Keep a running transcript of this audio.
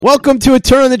Welcome to a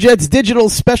Turn on the Jets digital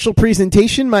special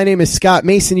presentation. My name is Scott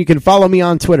Mason. You can follow me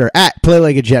on Twitter at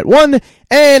PlayLikeAJet1.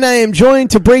 And I am joined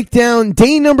to break down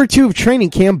day number 2 of training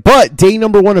camp, but day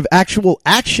number 1 of actual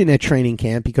action at training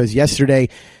camp, because yesterday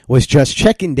was just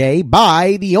check-in day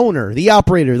by the owner, the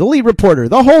operator, the lead reporter,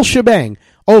 the whole shebang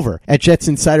over at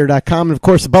JetsInsider.com. And of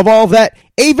course, above all of that,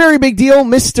 a very big deal,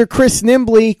 Mr. Chris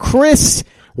Nimbley. Chris,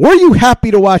 were you happy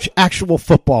to watch actual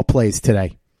football plays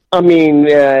today? I mean,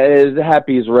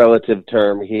 happy is a relative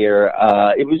term here.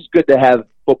 It was good to have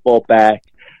football back.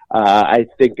 I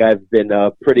think I've been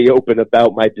pretty open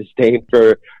about my disdain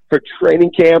for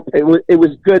training camp. It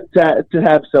was good to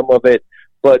have some of it,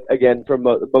 but again, for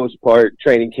the most part,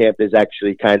 training camp is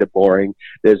actually kind of boring.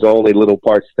 There's only little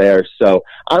parts there, so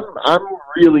I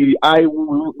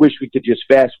wish we could just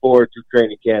fast forward through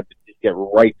training camp and just get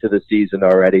right to the season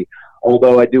already.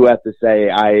 Although I do have to say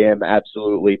I am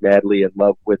absolutely madly in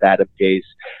love with Adam Gase,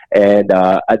 and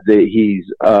I'm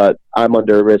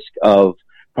under risk of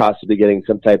possibly getting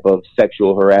some type of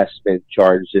sexual harassment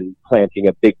charge and planting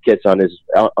a big kiss on his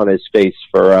face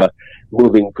for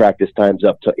moving practice times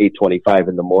up to 8:25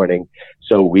 in the morning.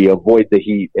 So we avoid the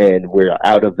heat and we're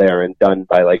out of there and done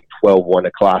by like 1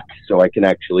 o'clock, so I can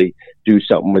actually do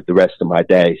something with the rest of my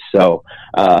day. So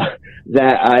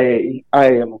that I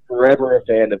am forever a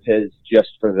fan of his just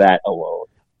for that alone.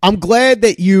 I'm glad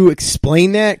that you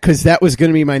explained that, because that was going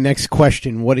to be my next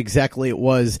question, what exactly it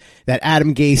was that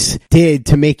Adam Gase did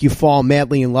to make you fall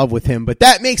madly in love with him. But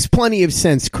that makes plenty of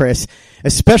sense, Chris,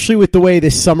 especially with the way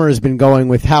this summer has been going,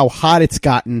 with how hot it's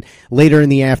gotten later in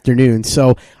the afternoon.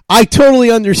 So I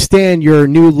totally understand your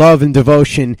new love and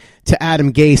devotion to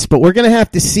Adam Gase, but we're going to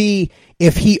have to see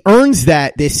if he earns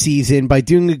that this season by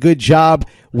doing a good job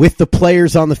with the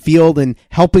players on the field and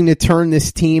helping to turn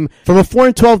this team from a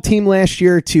 4-12 team last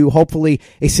year to hopefully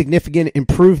a significant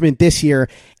improvement this year.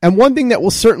 And one thing that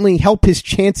will certainly help his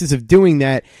chances of doing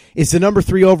that is the number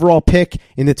 3 overall pick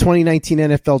in the 2019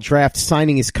 NFL draft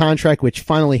signing his contract, which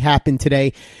finally happened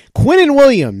today. Quinnen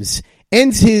Williams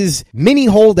ends his mini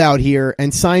holdout here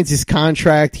and signs his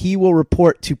contract. He will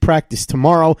report to practice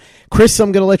tomorrow. Chris,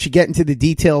 I'm going to let you get into the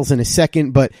details in a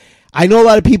second, but I know a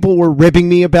lot of people were ribbing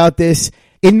me about this.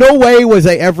 In no way was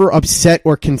I ever upset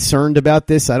or concerned about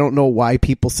this. I don't know why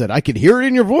people said, I could hear it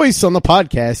in your voice on the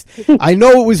podcast. I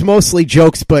know it was mostly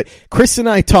jokes, but Chris and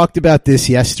I talked about this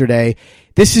yesterday.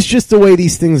 This is just the way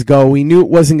these things go. We knew it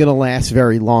wasn't going to last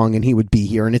very long and he would be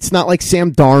here. And it's not like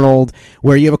Sam Darnold,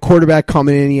 where you have a quarterback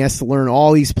coming in and he has to learn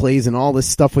all these plays and all this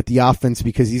stuff with the offense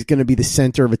because he's going to be the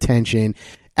center of attention.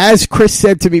 As Chris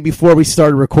said to me before we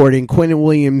started recording, Quinnen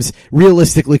Williams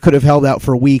realistically could have held out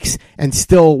for weeks and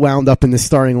still wound up in the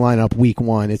starting lineup week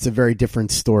 1. It's a very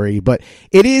different story, but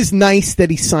it is nice that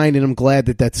he signed, and I'm glad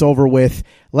that that's over with.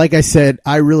 Like I said,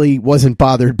 I really wasn't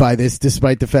bothered by this,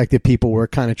 despite the fact that people were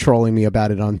kind of trolling me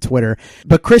about it on Twitter.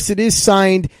 But Chris, it is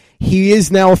signed. He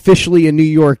is now officially a New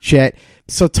York Jet.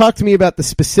 So talk to me about the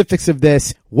specifics of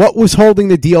this. What was holding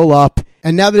the deal up?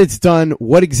 And now that it's done,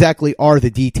 what exactly are the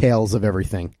details of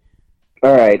everything?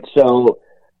 All right. So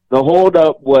the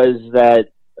holdup was that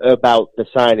about the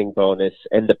signing bonus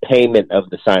and the payment of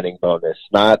the signing bonus,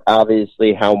 not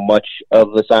obviously how much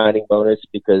of the signing bonus,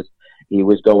 because he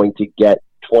was going to get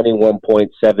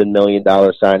 $21.7 million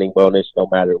signing bonus no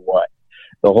matter what.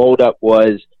 The holdup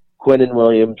was Quinnen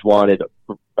Williams wanted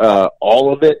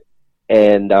all of it,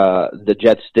 and the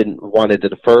Jets wanted to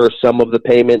defer some of the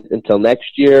payment until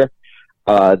next year.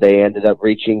 They ended up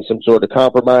reaching some sort of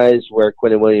compromise where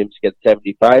Quinnen Williams gets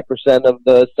 75% of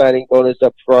the signing bonus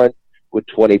up front, with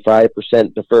 25%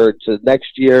 deferred to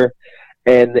next year.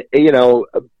 And,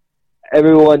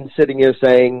 everyone's sitting here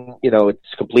saying,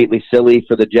 it's completely silly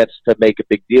for the Jets to make a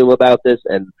big deal about this,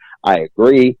 and I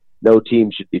agree. No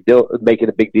team should be making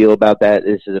a big deal about that.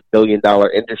 This is a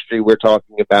billion-dollar industry we're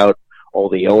talking about. All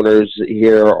the owners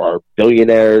here are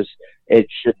billionaires. It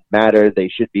shouldn't matter. They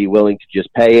should be willing to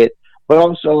just pay it. But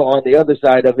also on the other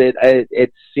side of it,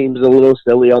 it seems a little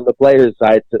silly on the players'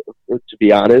 side, to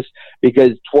be honest,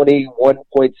 because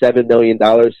 $21.7 million,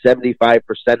 75%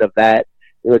 of that,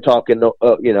 we're talking,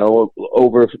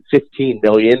 over $15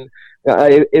 million.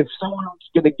 If someone's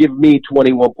going to give me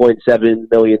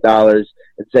 $21.7 million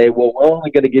and say, well, we're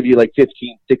only going to give you like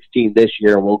 15, 16 this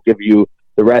year, and we'll give you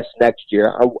the rest next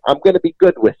year, I'm going to be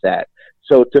good with that.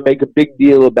 So to make a big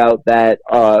deal about that,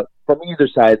 from either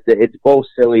side, it's both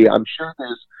silly. I'm sure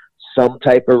there's some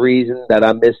type of reason that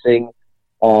I'm missing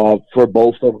for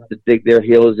both of them to dig their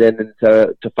heels in and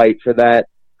to fight for that.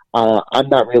 I'm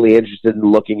not really interested in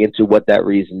looking into what that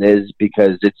reason is,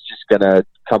 because it's just going to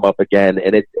come up again.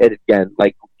 And it again,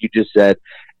 like you just said,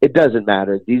 it doesn't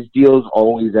matter. These deals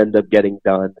always end up getting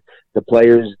done. The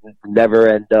players never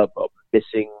end up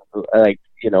missing,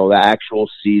 the actual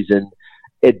season.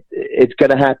 It's going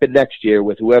to happen next year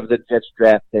with whoever the Jets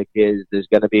draft pick is. There's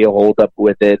going to be a holdup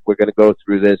with it. We're going to go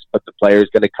through this, but the player's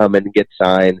going to come in and get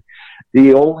signed.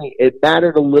 It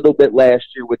mattered a little bit last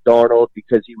year with Darnold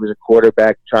because he was a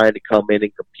quarterback trying to come in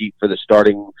and compete for the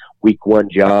starting week 1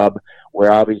 job,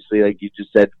 where obviously, like you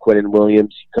just said, Quinnen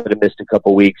Williams, he could have missed a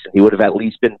couple weeks and he would have at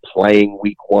least been playing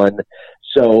week 1.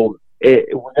 So we're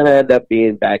going to end up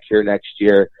being back here next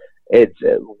year. It's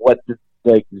what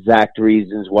the exact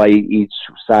reasons why each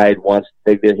side wants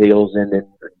to dig their heels in and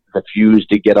refuse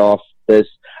to get off this,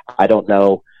 I don't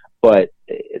know, but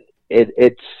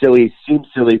it's silly, seems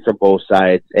silly from both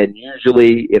sides. And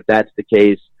usually, if that's the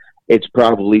case, it's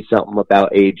probably something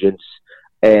about agents.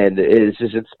 And this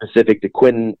isn't specific to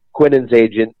Quinnen's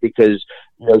agent because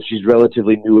she's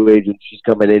relatively new agent. She's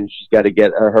coming in, she's got to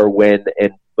get her win,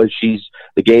 but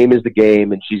the game is the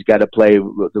game, and she's got to play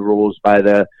the rules by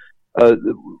the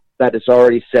that it's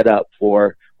already set up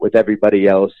for with everybody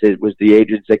else. It was the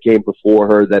agents that came before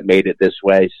her that made it this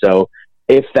way. So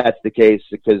if that's the case,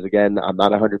 because again, I'm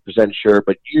not 100% sure,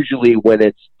 but usually when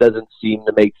it doesn't seem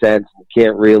to make sense and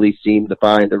can't really seem to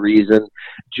find a reason,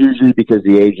 it's usually because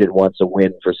the agent wants a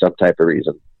win for some type of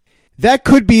reason. That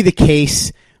could be the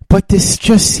case, but this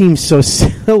just seems so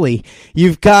silly.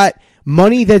 You've got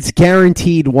money that's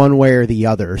guaranteed one way or the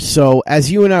other. So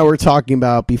as you and I were talking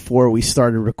about before we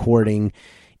started recording,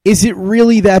 is it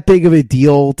really that big of a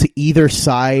deal to either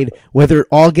side, whether it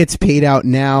all gets paid out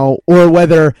now or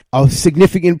whether a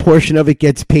significant portion of it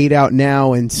gets paid out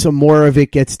now and some more of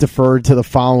it gets deferred to the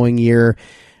following year?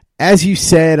 As you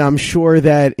said, I'm sure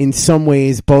that in some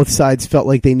ways both sides felt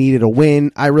like they needed a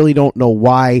win. I really don't know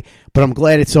why, but I'm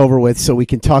glad it's over with so we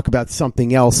can talk about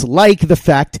something else, like the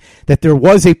fact that there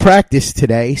was a practice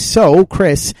today. So,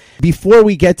 Chris, before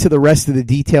we get to the rest of the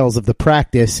details of the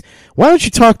practice, why don't you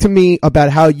talk to me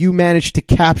about how you managed to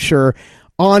capture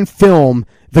on film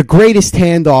the greatest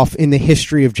handoff in the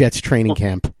history of Jets training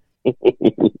camp?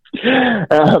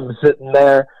 I'm sitting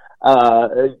there,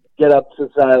 get up to the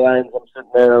sidelines. I'm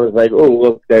sitting there. I was like, oh,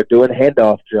 look, they're doing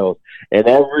handoff drills. And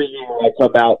every year I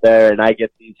come out there and I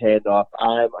get these handoffs.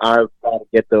 I'm trying to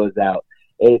get those out.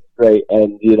 It's great.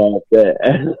 And,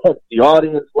 the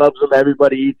audience loves them.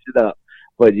 Everybody eats it up.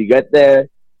 But you get there,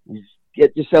 you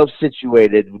get yourself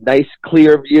situated. Nice,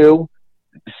 clear view.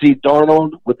 See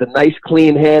Darnold with a nice,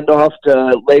 clean handoff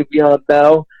to Le'Veon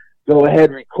Bell. Go ahead,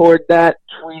 record that,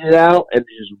 tweet it out, and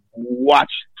just watch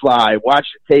it fly. Watch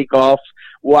it take off.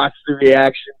 Watch the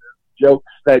reaction, jokes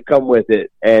that come with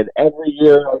it. And every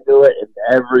year I do it, and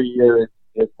every year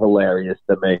it's hilarious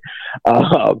to me.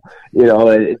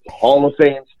 It's Hall of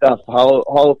Fame stuff,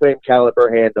 Hall of Fame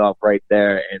caliber handoff right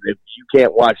there. And if you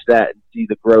can't watch that and see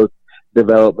the growth,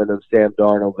 development of Sam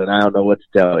Darnold, then I don't know what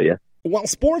to tell you. While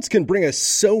sports can bring us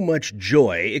so much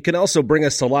joy, it can also bring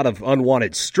us a lot of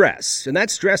unwanted stress. And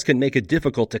that stress can make it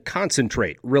difficult to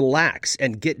concentrate, relax,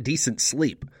 and get decent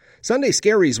sleep. Sunday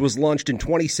Scaries was launched in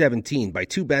 2017 by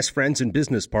two best friends and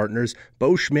business partners,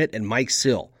 Bo Schmidt and Mike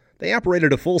Sill. They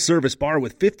operated a full-service bar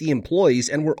with 50 employees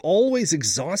and were always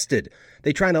exhausted.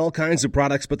 They tried all kinds of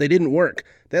products, but they didn't work.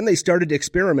 Then they started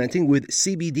experimenting with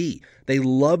CBD. They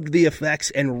loved the effects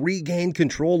and regained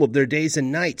control of their days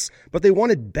and nights, but they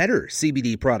wanted better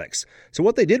CBD products. So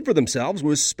what they did for themselves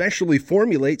was specially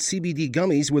formulate CBD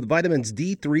gummies with vitamins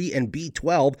D3 and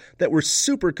B12 that were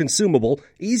super consumable,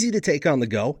 easy to take on the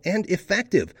go, and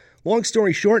effective. Long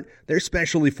story short, their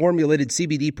specially formulated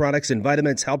CBD products and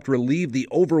vitamins helped relieve the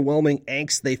overwhelming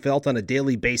angst they felt on a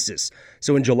daily basis.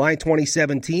 So in July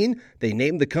 2017, they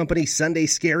named the company Sunday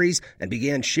Scaries and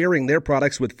began sharing their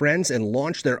products with friends and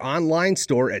launched their online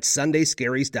store at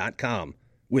sundayscaries.com.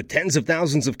 With tens of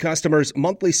thousands of customers,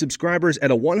 monthly subscribers,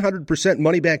 and a 100%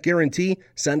 money-back guarantee,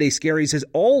 Sunday Scaries has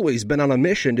always been on a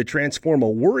mission to transform a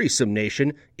worrisome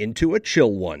nation into a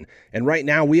chill one. And right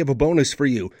now, we have a bonus for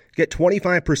you. Get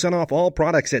 25% off all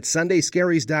products at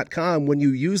sundayscaries.com when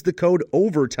you use the code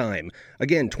OVERTIME.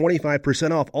 Again,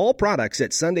 25% off all products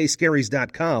at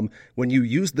sundayscaries.com when you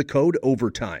use the code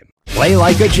OVERTIME. Play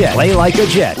like a Jet. Play like a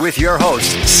Jet with your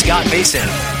host, Scott Mason.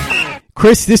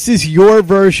 Chris, this is your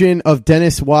version of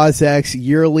Dennis Waszak's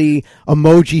yearly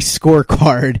emoji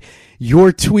scorecard.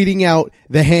 You're tweeting out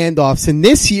the handoffs, and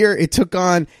this year it took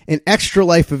on an extra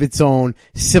life of its own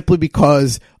simply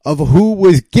because of who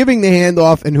was giving the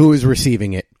handoff and who was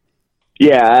receiving it.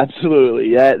 Yeah,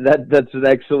 absolutely. That's an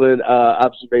excellent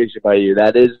observation by you.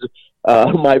 That is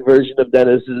my version of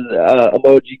Dennis's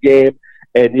emoji game.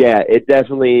 And yeah, it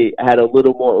definitely had a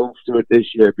little more oomph to it this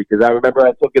year, because I remember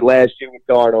I took it last year with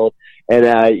Darnold, and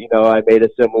I made a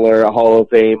similar Hall of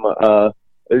Fame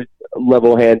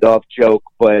level handoff joke,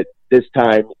 but this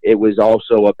time it was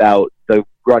also about the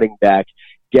running back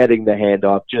getting the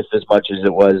handoff just as much as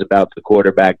it was about the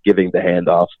quarterback giving the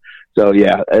handoff. So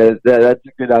yeah, that's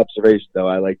a good observation, though.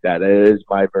 I like that. It is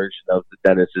my version of the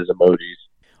Dennis's emojis.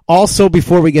 Also,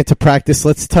 before we get to practice,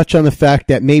 let's touch on the fact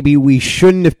that maybe we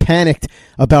shouldn't have panicked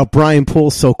about Brian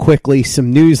Poole so quickly.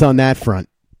 Some news on that front.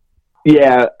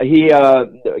 Yeah,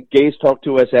 Gase talked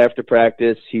to us after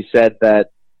practice. He said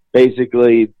that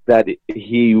basically that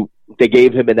they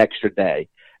gave him an extra day.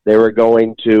 They were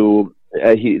going to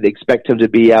they expect him to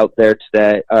be out there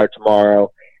today or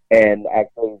tomorrow, and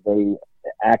actually they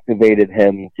activated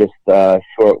him just a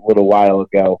short little while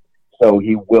ago, so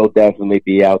he will definitely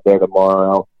be out there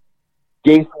tomorrow.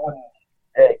 Gase wouldn't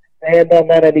expand on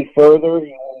that any further.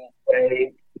 He wouldn't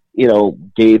say,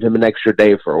 gave him an extra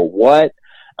day for what.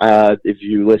 If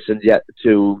you listened yet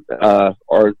to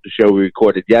the show we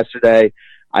recorded yesterday,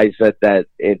 I said that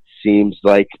it seems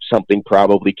like something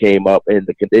probably came up in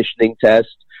the conditioning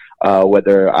test,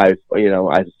 whether I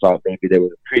thought maybe there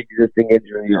was a pre-existing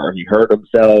injury or he hurt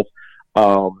himself.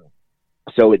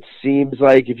 So it seems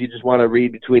like, if you just want to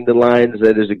read between the lines,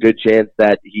 that there's a good chance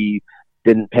that he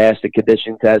didn't pass the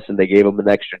conditioning test and they gave him an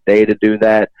extra day to do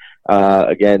that.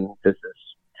 Again, this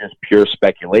is just pure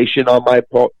speculation on my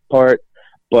part,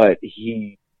 but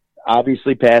he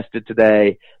obviously passed it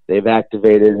today. They've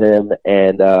activated him,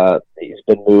 and he's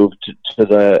been moved to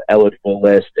the eligible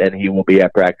list, and he will be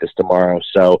at practice tomorrow.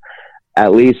 So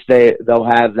at least they'll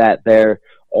have that there.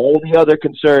 All the other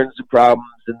concerns and problems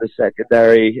in the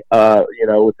secondary,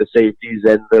 with the safeties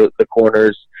and the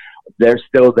corners, they're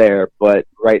still there. But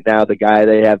right now, the guy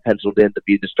they have penciled in to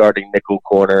be the starting nickel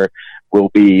corner will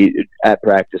be at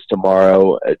practice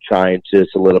tomorrow, trying to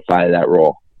solidify that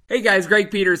role. Hey guys,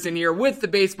 Greg Peterson here with the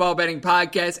Baseball Betting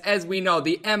Podcast. As we know,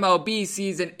 the MLB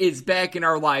season is back in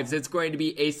our lives. It's going to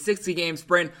be a 60-game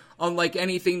sprint unlike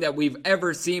anything that we've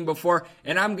ever seen before,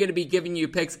 and I'm going to be giving you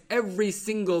picks every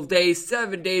single day,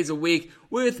 7 days a week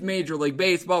with Major League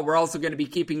Baseball. We're also going to be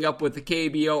keeping up with the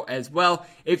KBO as well.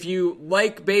 If you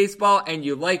like baseball and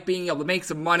you like being able to make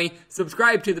some money,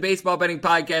 subscribe to the Baseball Betting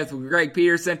Podcast with Greg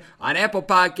Peterson on Apple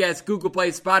Podcasts, Google Play,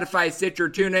 Spotify, Stitcher,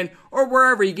 TuneIn, or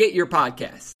wherever you get your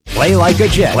podcasts. Play like a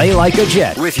Jet. Play like a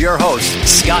Jet with your host,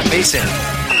 Scott Mason.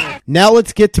 Now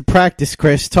let's get to practice,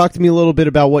 Chris. Talk to me a little bit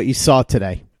about what you saw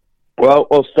today. Well,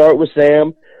 we'll start with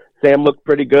Sam. Sam looked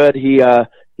pretty good. He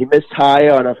missed high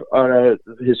on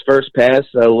his first pass,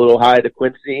 a little high to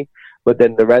Quincy, but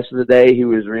then the rest of the day he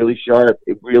was really sharp,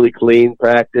 really clean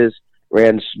practice,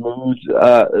 ran smooth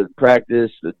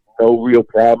practice, no real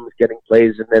problems getting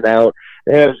plays in and out.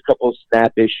 There was a couple of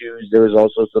snap issues. There was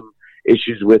also some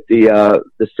issues with the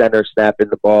center snapping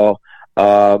the ball.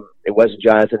 It wasn't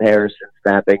Jonathan Harrison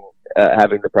snapping,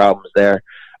 having the problems there.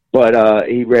 But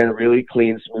he ran a really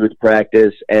clean, smooth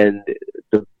practice, and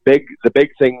the big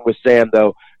thing with Sam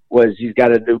though was he's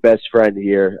got a new best friend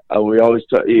here.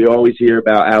 You always hear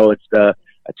about how it's a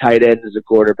tight end is a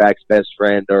quarterback's best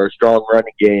friend, or a strong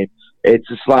running game. It's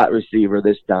a slot receiver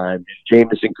this time,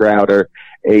 Jamison Crowder.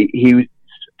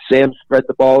 Sam spread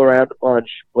the ball around a bunch,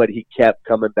 but he kept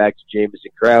coming back to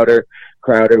Jamison Crowder.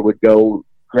 Crowder would go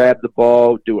grab the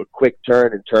ball, do a quick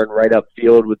turn, and turn right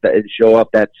upfield and show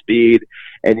up that speed.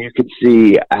 And you can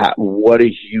see what a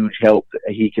huge help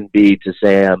he can be to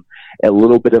Sam. A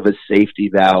little bit of a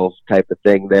safety valve type of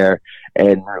thing there.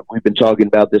 And we've been talking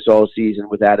about this all season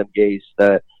with Adam Gase.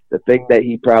 The thing that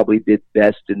he probably did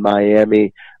best in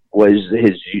Miami was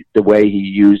the way he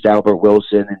used Albert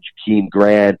Wilson and Jakeem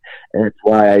Grant. And that's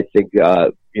why I think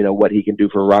what he can do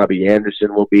for Robbie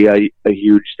Anderson will be a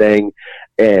huge thing.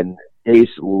 And Gase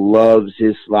loves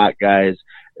his slot guys.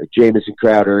 Jamison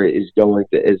Crowder is going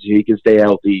to, as he can stay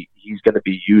healthy, he's going to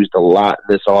be used a lot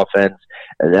in this offense,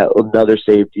 and another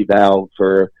safety valve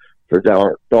for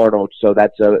Darnold. So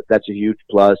that's a huge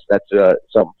plus. That's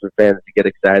something for fans to get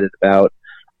excited about.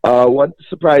 One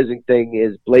surprising thing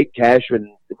is Blake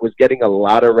Cashman was getting a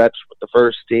lot of reps with the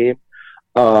first team.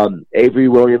 Avery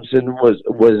Williamson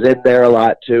was in there a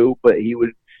lot too, but he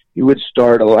would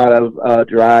start a lot of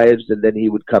drives, and then he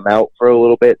would come out for a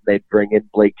little bit, and they'd bring in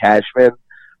Blake Cashman.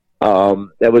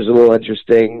 That was a little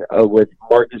interesting with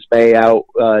Marcus May out,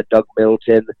 Doug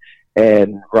Middleton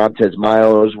and Rontez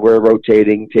Miles were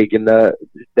rotating, taking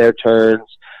their turns,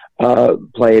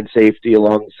 playing safety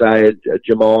alongside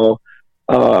Jamal,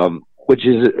 which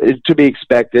is to be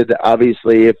expected.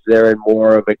 Obviously, if they're in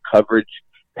more of a coverage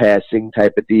passing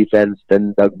type of defense,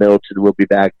 then Doug Middleton will be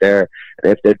back there.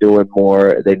 And if they're doing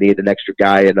more, they need an extra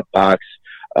guy in the box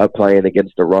playing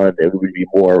against the run. It would be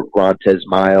more Rontez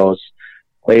Miles.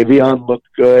 Le'Veon looked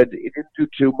good. He didn't do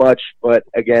too much, but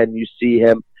again, you see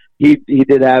him. He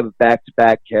did have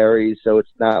back-to-back carries, so it's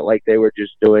not like they were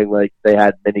just doing like they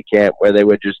had minicamp where they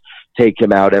would just take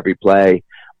him out every play.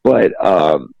 But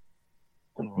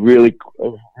really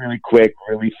quick,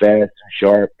 really fast and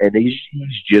sharp, and he's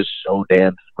just so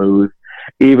damn smooth.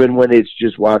 Even when it's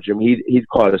just watch him, he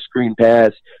caught a screen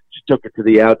pass, just took it to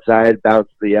the outside, bounced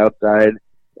to the outside,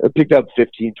 picked up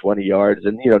 15, 20 yards,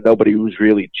 and nobody was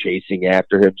really chasing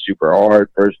after him super hard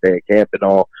first day of camp and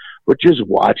all. But just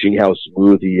watching how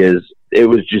smooth he is, it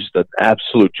was just an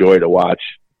absolute joy to watch.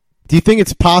 Do you think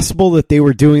it's possible that they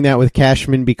were doing that with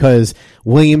Cashman because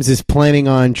Williams is planning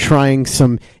on trying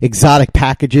some exotic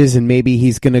packages and maybe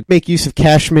he's going to make use of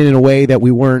Cashman in a way that we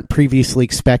weren't previously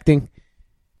expecting?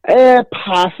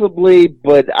 Possibly,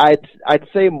 but I'd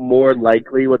say more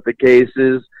likely what the case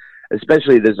is,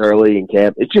 especially this early in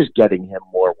camp, it's just getting him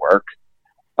more work.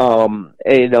 And,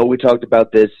 we talked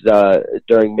about this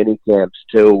during mini camps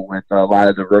too, with a lot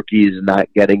of the rookies not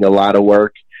getting a lot of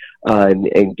work.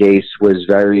 And Gase was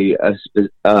very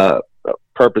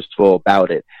purposeful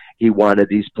about it. He wanted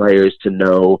these players to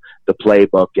know the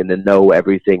playbook and to know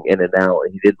everything in and out.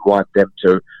 And he didn't want them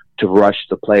to rush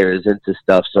the players into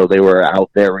stuff, so they were out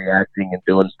there reacting and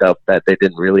doing stuff that they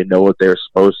didn't really know what they were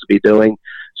supposed to be doing.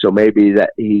 So maybe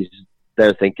that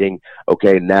they're thinking,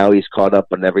 okay, now he's caught up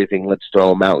on everything. Let's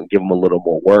throw him out and give him a little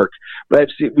more work. But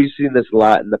we've seen this a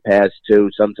lot in the past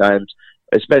too. Sometimes,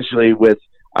 especially with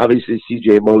obviously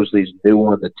C.J. Mosley's new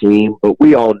on the team, but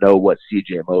we all know what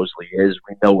C.J. Mosley is.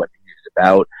 We know what he's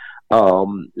about.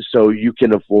 So you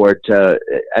can afford to.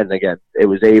 And again, it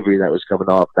was Avery that was coming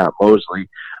off, not Mosley.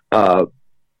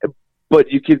 But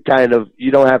you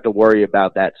don't have to worry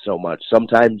about that so much.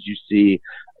 Sometimes you see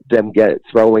them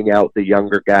throwing out the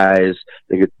younger guys,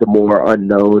 they get the more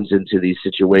unknowns into these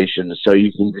situations, so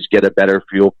you can just get a better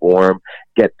feel for them,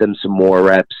 get them some more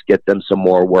reps, get them some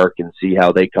more work, and see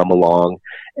how they come along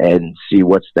and see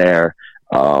what's there.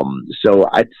 So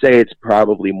I'd say it's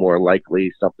probably more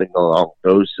likely something along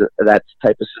that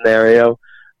type of scenario.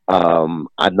 I'm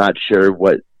not sure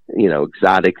what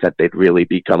exotics that they'd really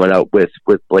be coming up with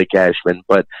Blake Cashman,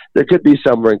 but there could be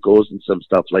some wrinkles and some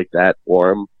stuff like that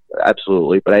for him.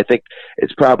 Absolutely, but I think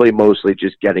it's probably mostly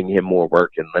just getting him more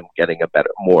work and them getting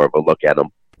more of a look at him.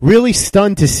 Really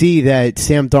stunned to see that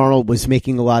Sam Darnold was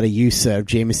making a lot of use of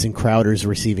Jamison Crowder's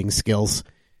receiving skills.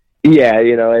 Yeah,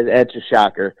 it's a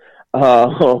shocker.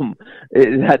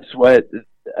 That's why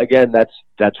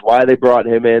they brought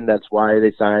him in. That's why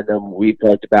they signed him. We've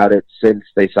talked about it since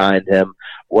they signed him.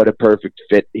 What a perfect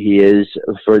fit he is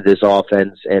for this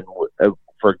offense and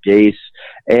for Gase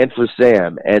and for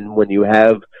Sam. And when you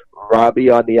have Robbie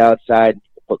on the outside,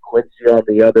 you put Quincy on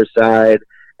the other side,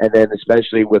 and then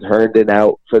especially with Herndon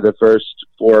out for the first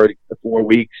four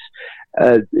weeks,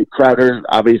 Crowder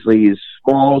obviously is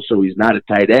small, so he's not a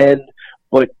tight end,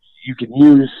 but you can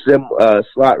use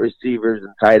slot receivers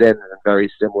and tight ends in a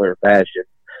very similar fashion,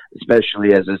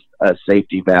 especially as a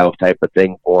safety valve type of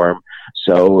thing for him.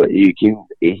 So he can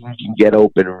get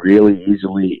open really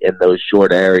easily in those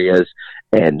short areas,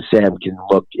 and Sam can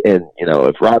look and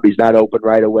if Robbie's not open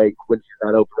right away, Quincy's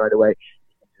not open right away,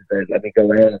 let me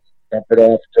go ahead and step it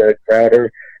off to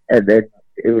Crowder, and then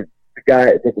the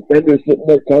defender's sitting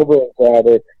there covering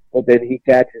Crowder, but then he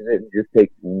catches it and just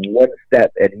takes one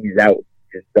step and he's out.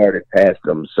 Just started past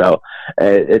him, so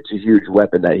it's a huge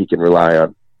weapon that he can rely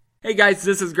on. Hey guys,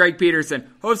 this is Greg Peterson,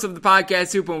 host of the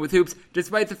podcast Hoopin' with Hoops.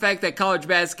 Despite the fact that college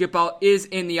basketball is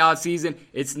in the offseason,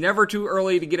 it's never too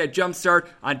early to get a jump start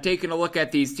on taking a look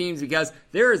at these teams because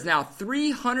there is now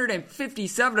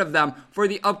 357 of them for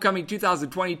the upcoming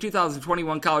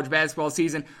 2020-2021 college basketball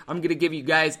season. I'm going to give you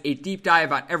guys a deep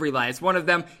dive on every last one of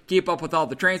them, keep up with all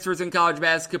the transfers in college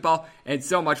basketball, and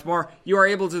so much more. You are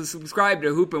able to subscribe to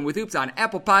Hoopin' with Hoops on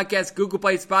Apple Podcasts, Google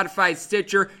Play, Spotify,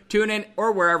 Stitcher, TuneIn,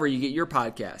 or wherever you get your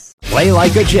podcasts. Play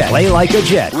like a Jet. Play like a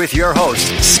Jet with your host,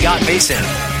 Scott Mason.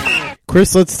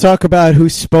 Chris, let's talk about who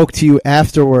spoke to you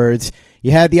afterwards.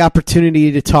 You had the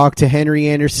opportunity to talk to Henry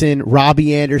Anderson,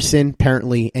 Robbie Anderson.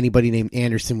 Apparently, anybody named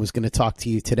Anderson was going to talk to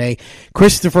you today.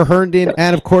 Christopher Herndon,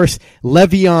 and, of course,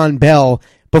 Le'Veon Bell.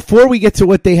 Before we get to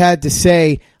what they had to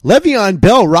say, Le'Veon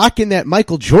Bell rocking that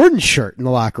Michael Jordan shirt in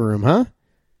the locker room, huh?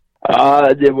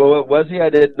 Was he? I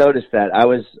didn't notice that. I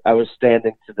was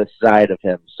standing to the side of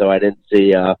him, so I didn't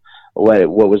see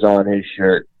what was on his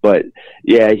shirt. But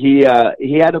yeah, he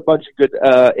had a bunch of good,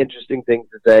 interesting things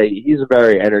to say. He's a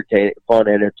very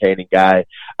entertaining guy.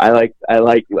 I like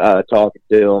talking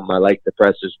to him. I like the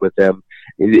pressers with him.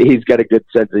 He's got a good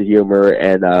sense of humor,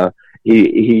 and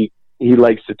he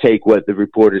likes to take what the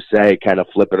reporters say, kind of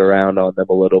flip it around on them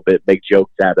a little bit, make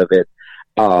jokes out of it.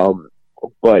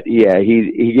 But yeah,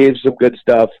 he gave some good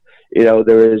stuff.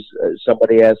 There is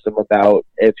somebody asked him about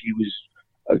if he was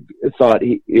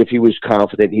if he was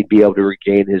confident he'd be able to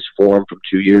regain his form from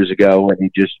 2 years ago, and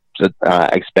he just said, I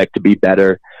expect to be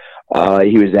better.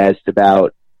 He was asked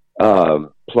about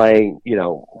playing,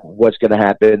 what's going to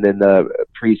happen in the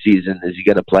preseason. Is he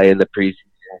going to play in the preseason?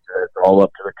 It's all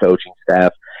up to the coaching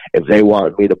staff. If they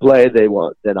want me to play,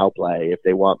 then I'll play. If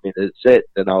they want me to sit,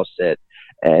 then I'll sit.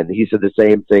 And he said the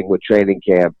same thing with training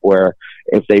camp, where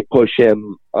if they push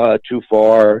him too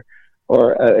far,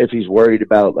 or if he's worried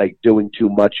about doing too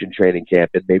much in training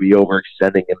camp and maybe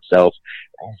overextending himself,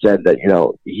 he said that,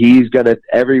 he's going to,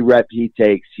 every rep he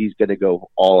takes, he's going to go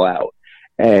all out.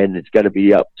 And it's going to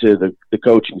be up to the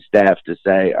coaching staff to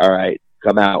say, all right,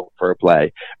 come out for a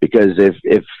play. Because if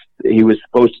he was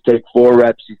supposed to take 4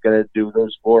 reps, he's going to do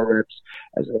those 4 reps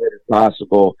as hard as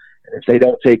possible. And if they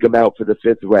don't take him out for the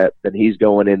 5th rep, then he's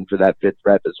going in for that 5th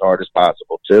rep as hard as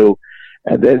possible too.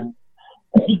 And then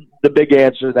the big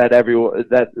answer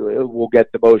that will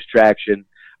get the most traction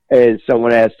is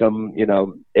someone asked him,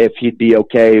 if he'd be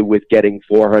okay with getting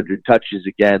 400 touches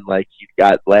again like he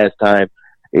got last time.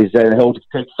 He said he'll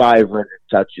take 500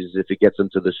 touches if it gets him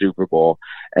to the Super Bowl.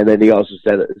 And then he also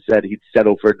said he'd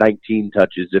settle for 19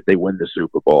 touches if they win the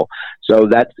Super Bowl. So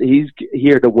he's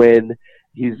here to win.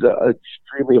 He's an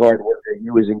extremely hard worker. He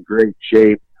was in great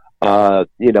shape. I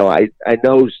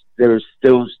know there's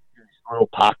still little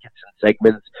pockets and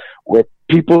segments where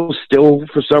people still,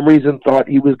 for some reason, thought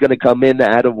he was going to come in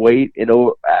out of weight,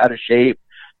 out of shape.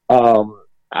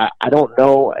 I don't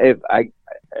know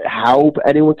how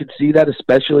anyone could see that,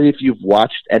 especially if you've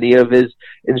watched any of his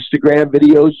Instagram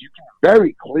videos. You can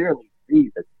very clearly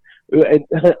see that, and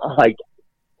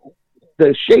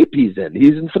the shape he's in.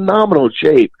 He's in phenomenal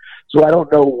shape. So I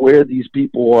don't know where these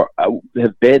people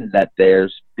have been that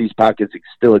these pockets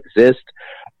still exist.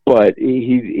 But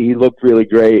he looked really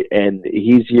great, and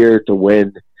he's here to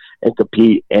win and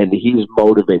compete, and he's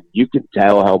motivated. You can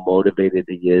tell how motivated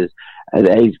he is, and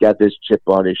he's got this chip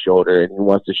on his shoulder, and he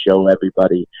wants to show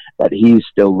everybody that he's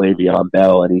still Le'Veon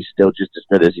Bell, and he's still just as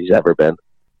good as he's ever been.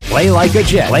 Play like a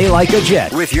Jet. Play like a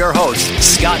Jet with your host,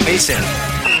 Scott Mason.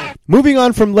 Moving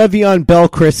on from Le'Veon Bell,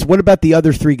 Chris, what about the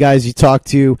other 3 guys you talked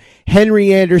to?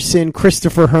 Henry Anderson,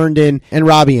 Christopher Herndon, and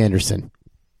Robbie Anderson.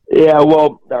 Yeah,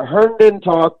 well, Herndon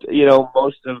talked,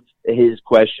 most of his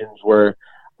questions were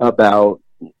about,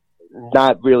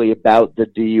 not really about the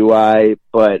DUI,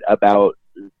 but about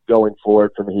going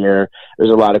forward from here.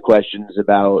 There's a lot of questions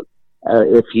about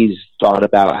if he's thought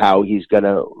about how he's going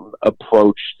to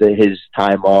approach his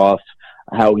time off,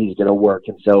 how he's going to work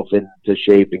himself into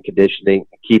shape and conditioning,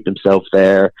 keep himself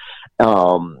there.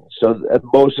 So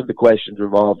most of the questions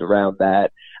revolved around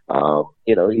that.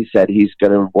 He said he's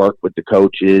going to work with the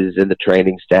coaches and the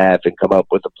training staff and come up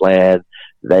with a plan.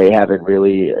 They haven't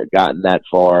really gotten that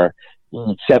far.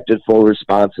 He accepted full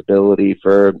responsibility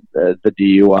for the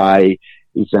DUI.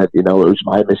 He said, it was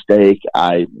my mistake.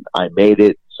 I made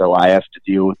it, so I have to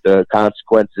deal with the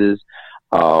consequences.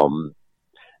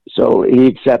 So he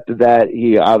accepted that.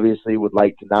 He obviously would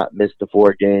like to not miss the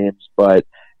 4 games, but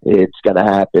it's going to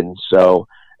happen. So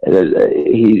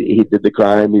he did the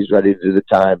crime. He's ready to do the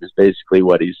time is basically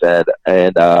what he said.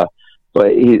 And,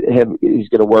 but he's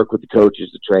going to work with the coaches,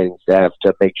 the training staff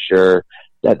to make sure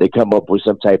that they come up with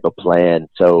some type of plan.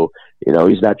 So,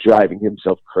 he's not driving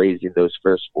himself crazy in those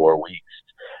first 4 weeks.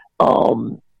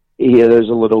 There's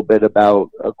a little bit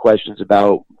about questions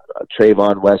about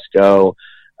Trayvon Wesco,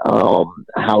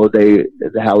 how they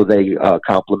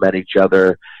complement each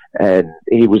other. And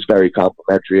he was very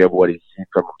complimentary of what he's seen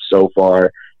from him so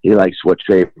far. He likes what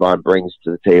Trayvon brings to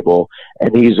the table,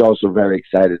 and he's also very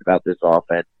excited about this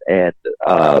offense and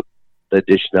the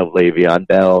addition of Le'Veon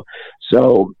Bell.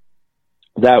 So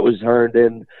that was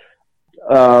Herndon.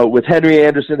 With Henry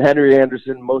Anderson,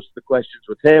 most of the questions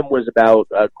with him was about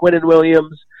Quinnen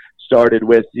Williams. Started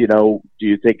with, do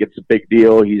you think it's a big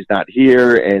deal he's not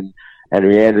here? And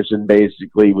Henry Anderson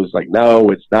basically was like,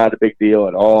 no, it's not a big deal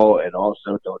at all. And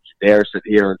also, don't you dare sit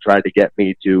here and try to get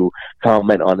me to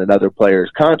comment on another player's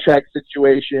contract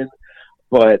situation.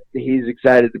 But he's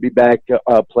excited to be back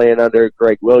playing under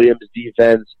Greg Williams'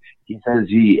 defense. He says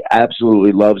he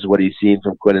absolutely loves what he's seen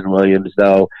from Quinnen Williams,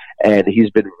 though, and he's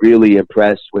been really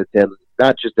impressed with him,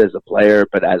 not just as a player,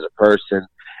 but as a person.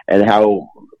 and how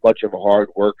much of a hard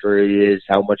worker he is,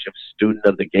 how much of a student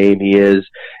of the game he is.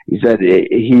 He said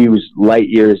he was light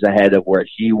years ahead of where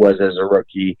he was as a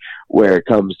rookie, where it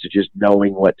comes to just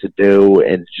knowing what to do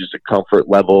and just a comfort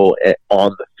level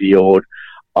on the field.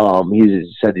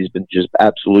 He said he's been just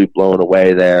absolutely blown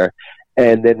away there.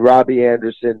 And then Robbie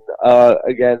Anderson,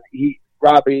 again,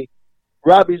 Robbie's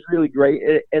really great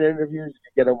in interviews.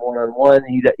 You get him one-on-one.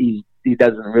 He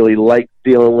doesn't really like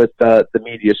dealing with the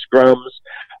media scrums,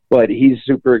 but he's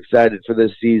super excited for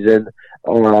this season.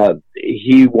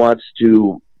 He wants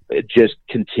to just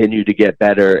continue to get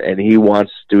better, and he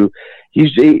wants to.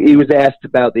 He was asked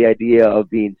about the idea of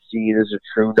being seen as a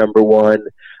true number one,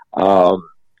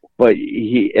 but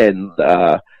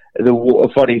the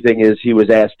funny thing is, he was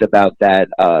asked about that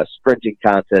sprinting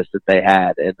contest that they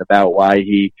had, and about why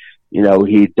he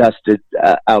dusted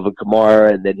Alvin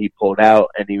Kamara, and then he pulled out,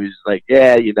 and he was like,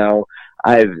 "Yeah,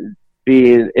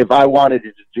 if I wanted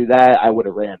to do that, I would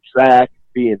have ran track.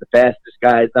 Being the fastest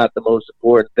guy is not the most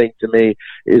important thing to me.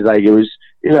 It's like it was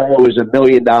 $1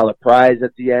 million prize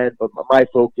at the end, but my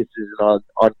focus isn't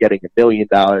on getting $1 million.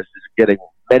 It's getting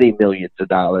many millions of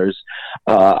dollars."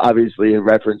 Obviously, in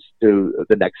reference to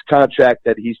the next contract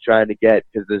that he's trying to get,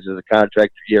 because this is a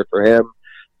contract year for him.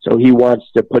 So he wants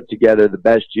to put together the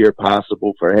best year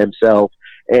possible for himself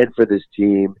and for this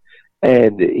team.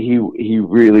 And he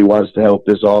really wants to help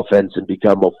this offense and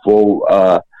become a full,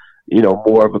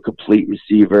 more of a complete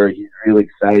receiver. He's really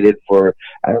excited for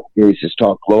Adam Gase's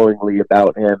talk glowingly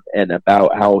about him and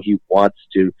about how he wants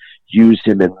to use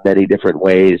him in many different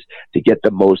ways to get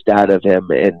the most out of him.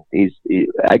 And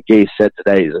Gase said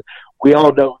today, we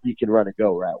all know he can run a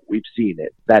go route. We've seen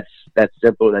it. That's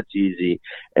simple. That's easy.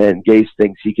 And Gase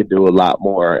thinks he can do a lot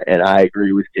more. And I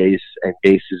agree with Gase. And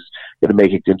Gase is going to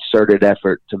make a concerted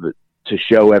effort to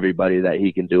show everybody that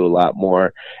he can do a lot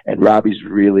more. And Robbie's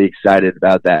really excited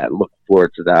about that and looking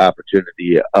forward to the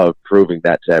opportunity of proving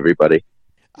that to everybody.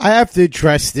 I have to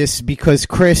address this because,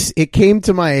 Chris, it came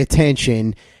to my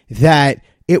attention that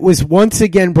it was once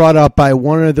again brought up by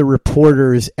one of the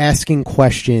reporters asking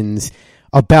questions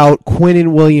about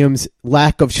Quinnen Williams'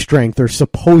 lack of strength, or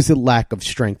supposed lack of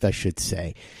strength, I should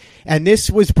say. And this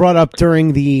was brought up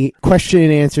during the question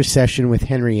and answer session with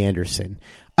Henry Anderson.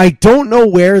 I don't know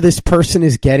where this person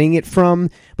is getting it from,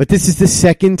 but this is the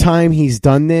second time he's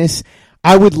done this.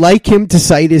 I would like him to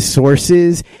cite his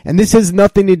sources, and this has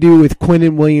nothing to do with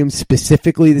Quinnen Williams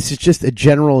specifically. This is just a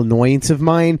general annoyance of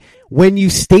mine. When you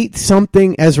state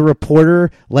something as a reporter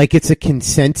like it's a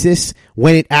consensus,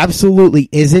 when it absolutely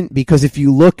isn't, because if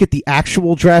you look at the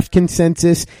actual draft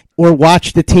consensus or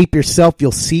watch the tape yourself,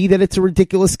 you'll see that it's a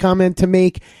ridiculous comment to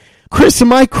make. Chris,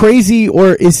 am I crazy,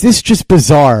 or is this just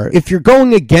bizarre? If you're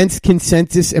going against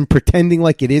consensus and pretending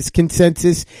like it is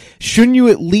consensus, shouldn't you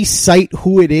at least cite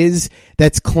who it is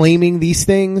that's claiming these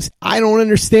things? I don't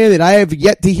understand it. I have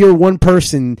yet to hear one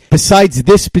person, besides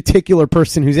this particular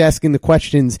person who's asking the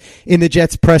questions in the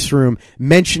Jets press room,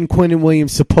 mention Quinnen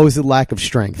Williams' supposed lack of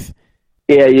strength.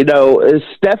 Yeah,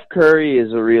 Steph Curry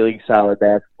is a really solid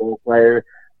basketball player,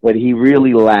 but he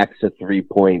really lacks a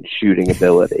three-point shooting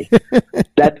ability.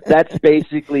 That's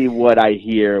basically what I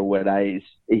hear when I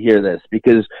hear this,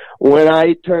 because when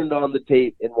I turned on the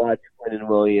tape and watched Quinnen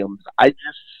Williams, I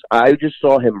just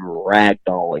saw him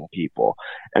ragdolling people.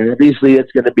 And obviously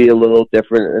it's going to be a little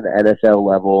different at the NFL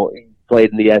level. He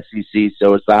played in the SEC,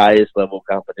 so it's the highest level of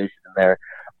competition there,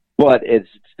 but it's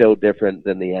still different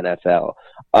than the NFL.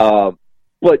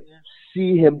 But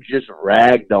see him just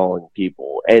ragdolling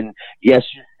people. And yes,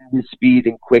 you see his speed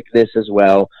and quickness as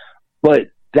well, but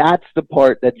that's the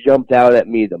part that jumped out at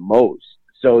me the most.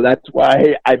 So that's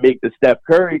why I make the Steph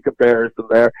Curry comparison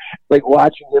there, like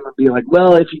watching him and being like,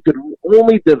 well, if he could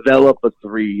only develop a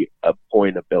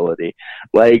three-point ability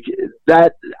like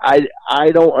that, I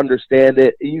don't understand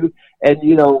it. I'm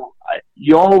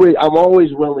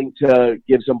always willing to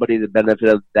give somebody the benefit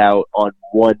of the doubt on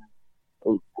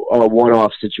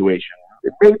one-off situation.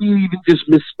 Maybe you even just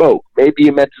misspoke. Maybe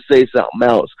you meant to say something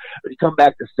else. But you come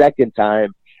back the second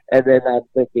time, and then I'm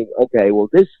thinking, okay, well,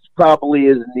 this probably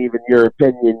isn't even your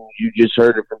opinion. You just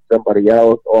heard it from somebody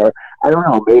else. Or, I don't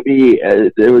know, maybe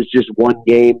there was just one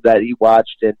game that he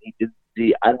watched and he didn't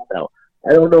see. I don't know.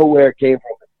 I don't know where it came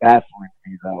from. It's baffling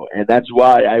me, though. And that's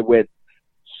why I went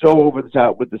so over the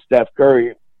top with the Steph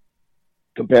Curry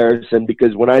comparison,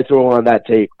 because when I throw on that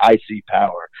tape, I see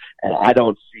power. And I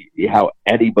don't see how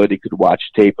anybody could watch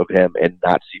tape of him and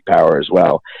not see power as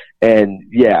well. And,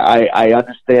 yeah, I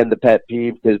understand the pet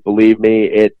peeve, because, believe me,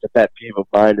 it's a pet peeve of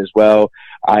mine as well.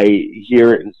 I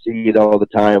hear it and see it all the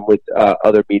time with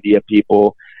other media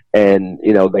people. And,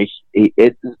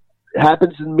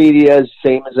 happens in media,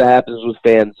 same as it happens with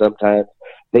fans sometimes.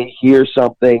 They hear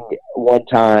something one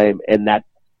time, and that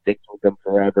sticks with them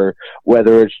forever,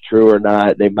 whether it's true or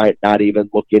not. They might not even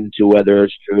look into whether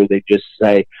it's true. They just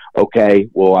say, okay,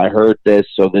 well, I heard this,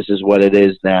 so this is what it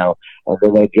is now, and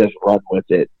then they just run with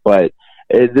it. But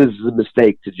this is a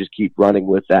mistake to just keep running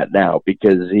with that now,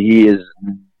 because he is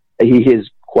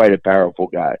quite a powerful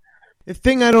guy. The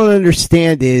thing I don't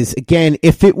understand is, again,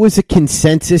 if it was a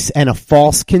consensus and a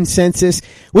false consensus,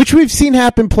 which we've seen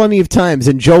happen plenty of times,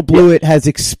 and Joe Blewett has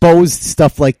exposed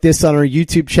stuff like this on our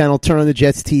YouTube channel, Turn on the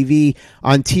Jets TV,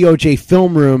 on TOJ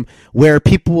Film Room, where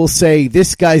people will say,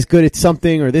 this guy's good at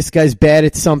something or this guy's bad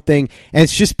at something, and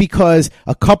it's just because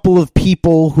a couple of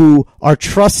people who are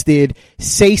trusted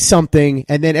say something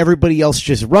and then everybody else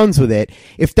just runs with it.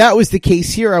 If that was the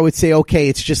case here, I would say, okay,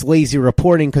 it's just lazy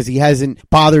reporting because he hasn't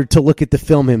bothered to look at the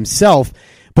film himself.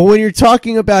 But when you're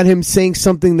talking about him saying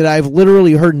something that I've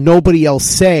literally heard nobody else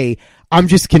say, I'm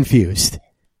just confused.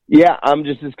 Yeah, I'm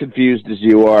just as confused as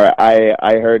you are. I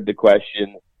heard the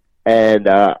question, and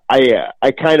I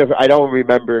don't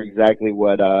remember exactly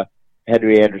what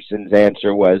Henry Anderson's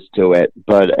answer was to it,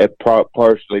 but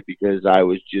partially because I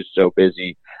was just so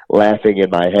busy laughing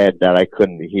in my head that I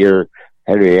couldn't hear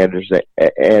Henry Anderson's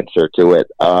answer to it.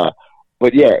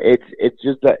 But yeah, it's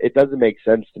just it doesn't make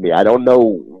sense to me. I don't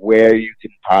know where you can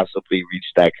possibly reach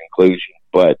that conclusion,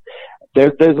 but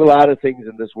there's a lot of things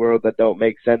in this world that don't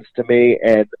make sense to me,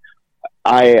 and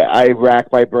I rack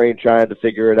my brain trying to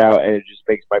figure it out, and it just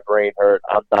makes my brain hurt.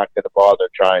 I'm not going to bother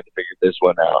trying to figure this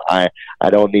one out. I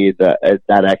don't need that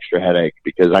extra headache,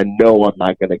 because I know I'm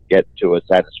not going to get to a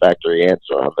satisfactory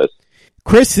answer on this.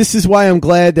 Chris, this is why I'm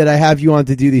glad that I have you on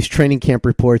to do these training camp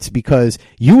reports, because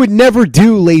you would never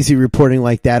do lazy reporting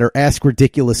like that or ask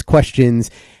ridiculous questions.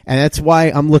 And that's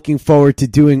why I'm looking forward to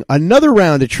doing another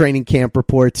round of training camp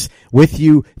reports with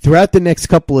you throughout the next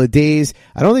couple of days.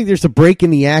 I don't think there's a break in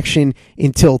the action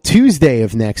until Tuesday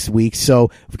of next week.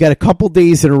 So we've got a couple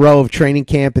days in a row of training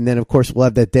camp, and then, of course, we'll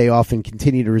have that day off and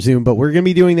continue to resume. But we're going to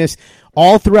be doing this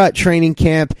all throughout training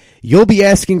camp. You'll be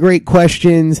asking great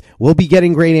questions. We'll be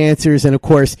getting great answers. And, of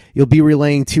course, you'll be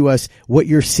relaying to us what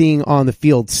you're seeing on the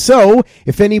field. So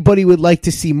if anybody would like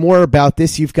to see more about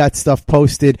this, you've got stuff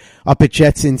posted up at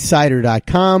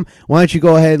jetsinsider.com. Why don't you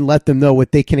go ahead and let them know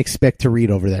what they can expect to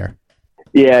read over there?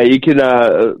 Yeah, you can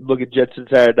look at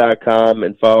jetsinsider.com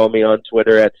and follow me on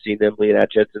Twitter at @CNimbley and at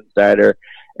jetsinsider.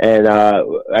 And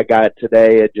I got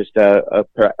today just a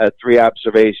 3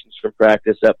 observations from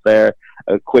practice up there.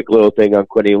 A quick little thing on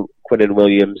Quinnen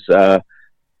Williams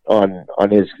on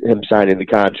him signing the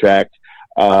contract.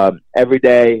 Every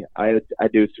day I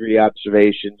do 3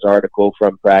 observations article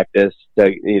from practice.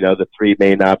 The 3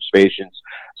 main observations.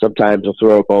 Sometimes I'll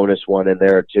throw a bonus one in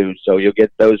there too. So you'll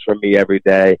get those from me every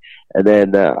day. And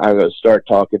then I'm going to start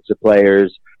talking to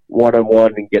players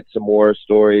one-on-one and get some more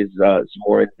stories, some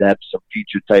more in-depth, some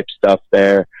feature-type stuff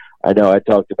there. I know I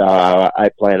talked about how I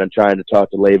plan on trying to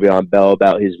talk to Le'Veon Bell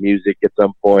about his music at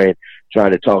some point,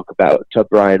 trying to talk to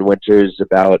Brian Winters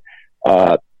about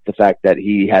the fact that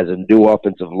he has a new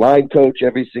offensive line coach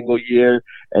every single year,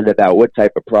 and about what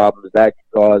type of problems that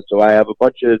can cause. So I have a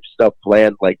bunch of stuff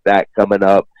planned like that coming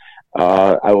up.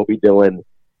 I will be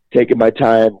taking my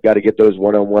time. Got to get those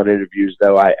one-on-one interviews,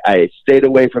 though. I stayed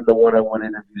away from the one-on-one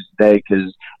interviews today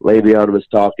because Le'Veon was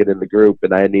talking in the group,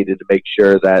 and I needed to make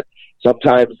sure that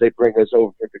sometimes they bring us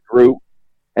over to the group,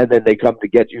 and then they come to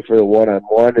get you for the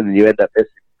one-on-one, and you end up missing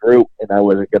the group, and I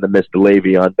wasn't going to miss the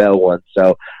Le'Veon Bell one.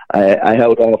 So I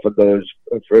held off on those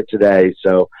for today.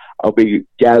 So I'll be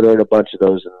gathering a bunch of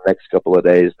those in the next couple of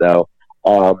days, though.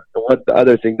 The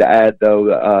other thing to add, though,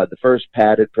 the first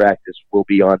padded practice will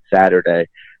be on Saturday.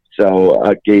 So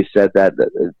Gay said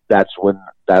that's when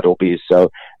that'll be.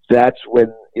 So that's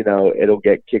when, it'll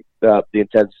get kicked up. The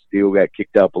intensity will get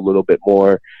kicked up a little bit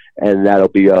more, and that'll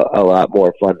be a lot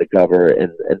more fun to cover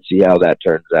and see how that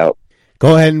turns out.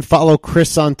 Go ahead and follow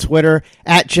Chris on Twitter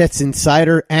at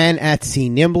JetsInsider and at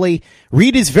CNimbley.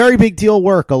 Read his very big deal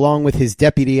work along with his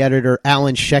deputy editor,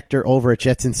 Alan Schechter, over at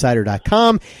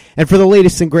jetsinsider.com. And for the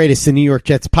latest and greatest in New York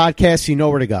Jets podcasts, you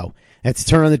know where to go. That's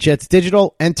Turn on the Jets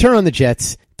Digital and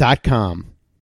turnonthejets.com.